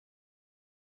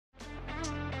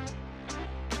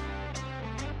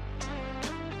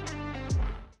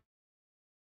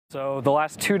So the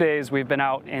last 2 days we've been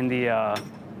out in the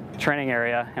training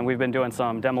area and we've been doing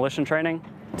some demolition training.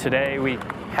 Today we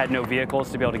had no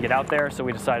vehicles to be able to get out there, so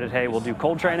we decided, hey, we'll do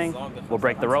cold training. We'll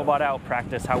break the robot out,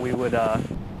 practice how we would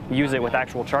use it with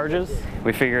actual charges.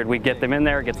 We figured we'd get them in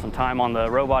there, get some time on the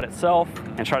robot itself,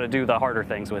 and try to do the harder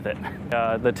things with it.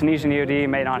 The Tunisian EOD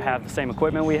may not have the same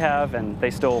equipment we have, and they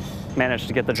still managed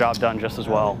to get the job done just as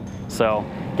well. So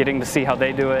getting to see how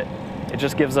they do it, it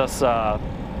just gives us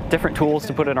different tools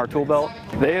to put in our tool belt.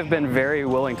 They have been very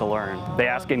willing to learn. They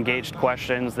ask engaged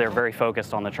questions. They're very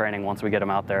focused on the training once we get them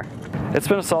out there. It's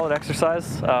been a solid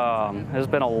exercise. There's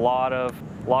been a lot of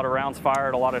rounds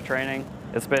fired, a lot of training.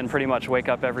 It's been pretty much wake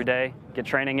up every day, get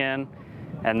training in,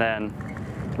 and then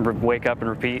wake up and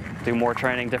repeat, do more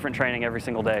training, different training every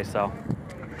single day. So